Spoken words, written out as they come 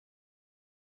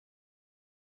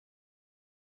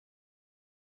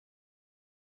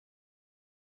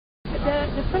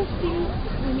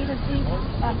is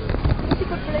a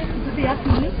difficult place to be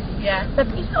actually. Yeah. But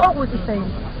it's always the same.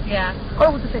 Yeah.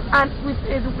 Always the same. And with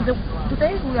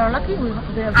today we are lucky with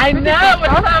the. I know.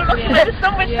 There's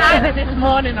so much time this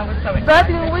morning. I was so excited. But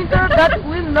in winter that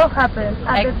will not happen.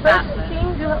 And Exactly. the first thing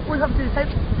we have to decide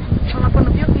from a point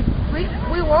of view is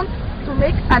we want to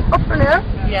make an open air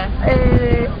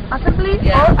assembly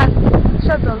or a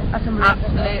shuttle assembly.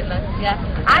 Absolutely. Yeah.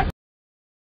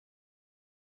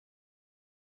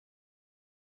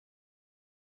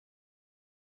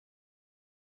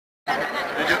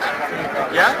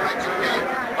 Yeah?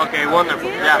 Okay, wonderful.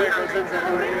 Yeah.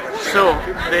 So,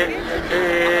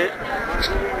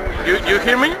 you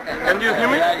hear me? Can you hear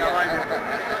me?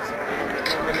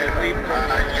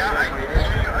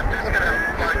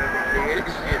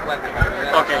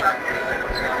 Okay.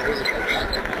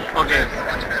 Okay.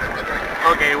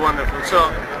 Okay, wonderful.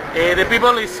 So, the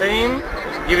people is saying,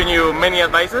 giving you many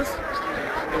advices.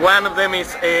 One of them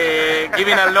is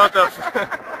giving a lot of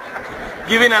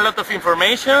giving a lot of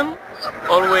information.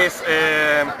 Always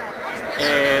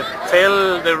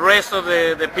tell the rest of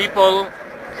the people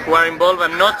who are involved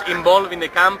and not involved in the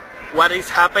camp what is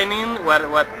happening,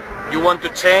 what you want to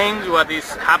change, what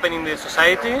is happening in the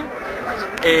society.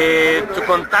 To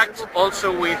contact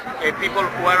also with people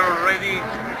who are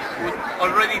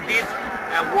already did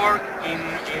work in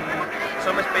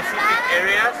some specific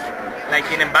areas, like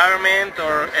in environment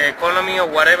or economy or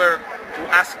whatever, to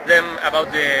ask them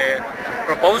about the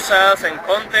proposals and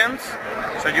contents,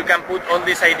 so you can put all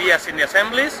these ideas in the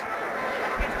assemblies.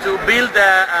 To build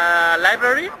a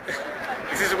library,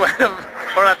 this is one of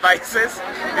our advices.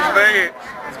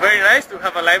 It's very nice to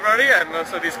have a library and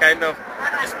also this kind of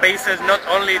spaces, not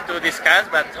only to discuss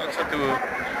but also to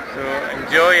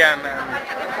enjoy and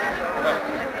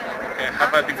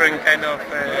have a different kind of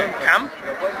camp.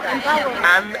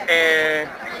 And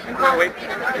wait.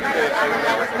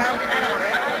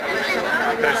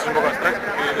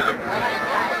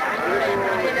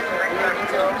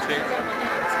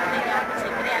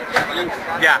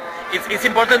 Yeah, it's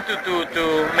important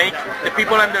to make the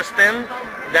people understand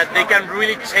that they can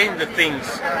really change the things,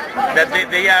 that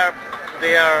they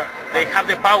have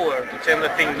the power to change the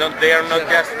things. They are not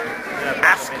just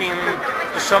asking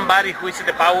to somebody who is in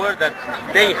the power, that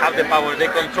they have the power, they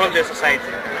control the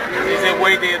society. This is the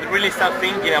way they really start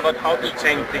thinking about how to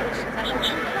change things.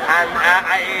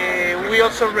 And we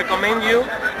also recommend you,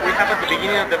 we have at the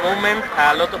beginning of the movement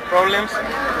a lot of problems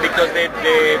because the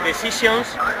decisions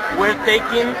were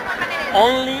taken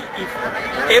only if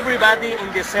everybody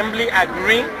in the assembly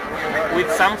agree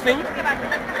with something,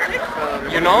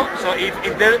 you know. So if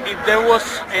there was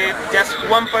just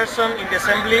one person in the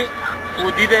assembly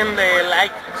who didn't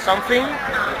like something,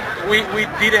 we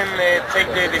didn't take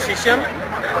the decision,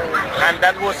 and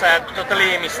that was a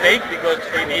totally mistake because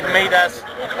it made us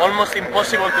almost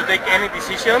impossible to take any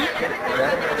decision.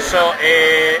 So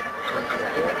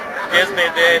yes,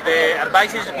 the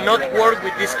advice is not work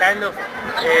with this kind of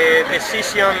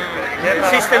decision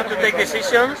system to take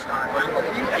decisions.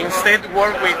 Instead,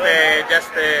 work with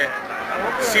just a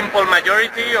simple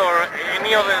majority or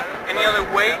any other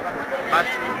way, but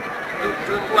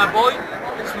to avoid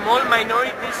small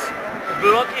minorities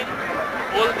blocking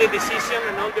all the decision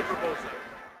and all the proposals.